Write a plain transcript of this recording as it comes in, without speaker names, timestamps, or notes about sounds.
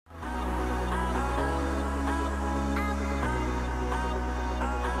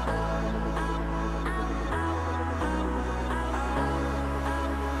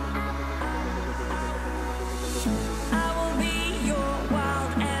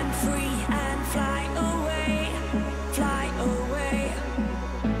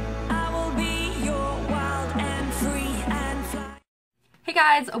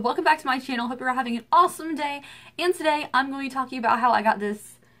guys, welcome back to my channel. Hope you're having an awesome day. And today I'm going to be talking about how I got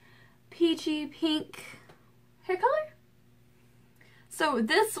this peachy pink hair color. So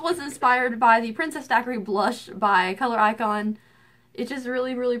this was inspired by the Princess Daiquiri blush by Color Icon. It's just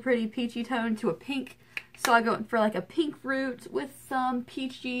really pretty peachy tone to a pink. So I go for like a pink root with some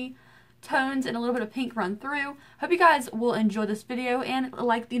peachy tones and a little bit of pink run through. Hope you guys will enjoy this video and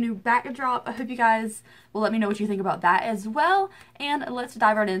like the new backdrop. I hope you guys will let me know what you think about that as well. And let's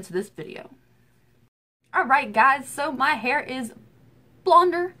dive right into this video. Alright guys, so my hair is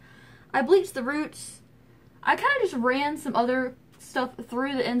blonder. I bleached the roots. I kind of just ran some other stuff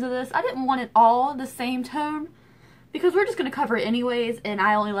through the ends of this. I didn't want it all the same tone because we're just going to cover it anyways, and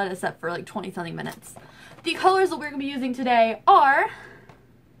I only let it set for like 20 something minutes. The colors that we're going to be using today are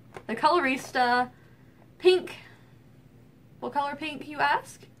the Colorista Pink. What color pink, you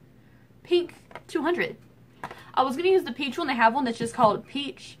ask? Pink 200. I was going to use the peach one. They have one that's just called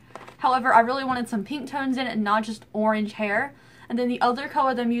Peach. However, I really wanted some pink tones in it and not just orange hair. And then the other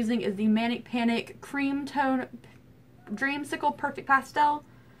color that I'm using is the Manic Panic Cream Tone Dreamsicle Perfect Pastel.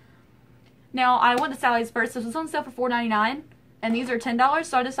 Now, I went to Sally's first. This was on sale for $4.99. And these are $10,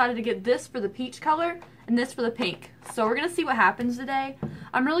 so I decided to get this for the peach color and this for the pink. So we're going to see what happens today.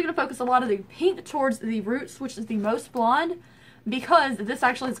 I'm really going to focus a lot of the pink towards the roots, which is the most blonde, because this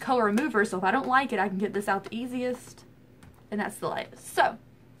actually is color remover, so if I don't like it, I can get this out the easiest, and that's the lightest. So,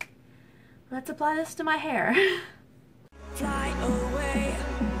 let's apply this to my hair. Fly away.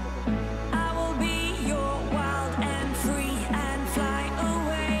 I will be your wild and free and fly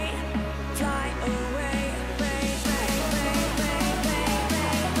away. Fly away.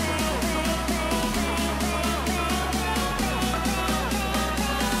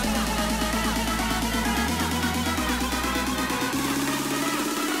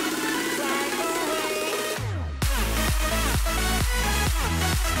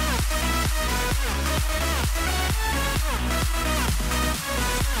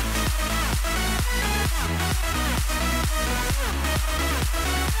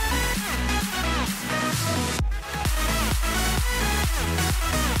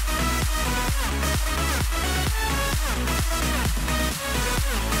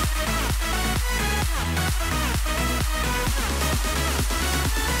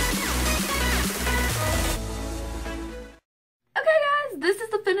 This is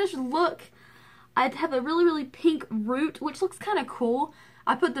the finished look. I have a really pink root, which looks kind of cool.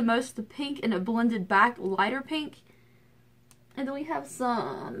 I put the most of the pink in a blended back lighter pink. And then we have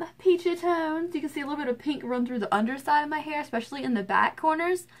some peachy tones. You can see a little bit of pink run through the underside of my hair, especially in the back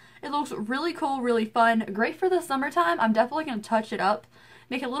corners. It looks really cool, really fun. Great for the summertime. I'm definitely going to touch it up.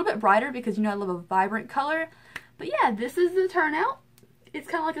 Make it a little bit brighter because, you know, I love a vibrant color. But yeah, this is the turnout. It's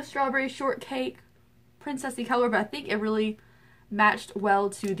kind of like a strawberry shortcake princessy color, but I think it really matched well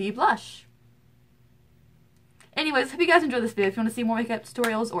to the blush. Anyways, hope you guys enjoyed this video. If you want to see more makeup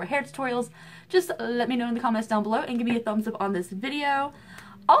tutorials or hair tutorials, just let me know in the comments down below and give me a thumbs up on this video.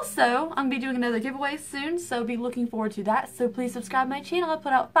 Also, I'm going to be doing another giveaway soon, so be looking forward to that. So please subscribe to my channel. I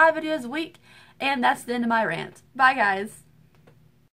put out 5 videos a week, and that's the end of my rant. Bye guys!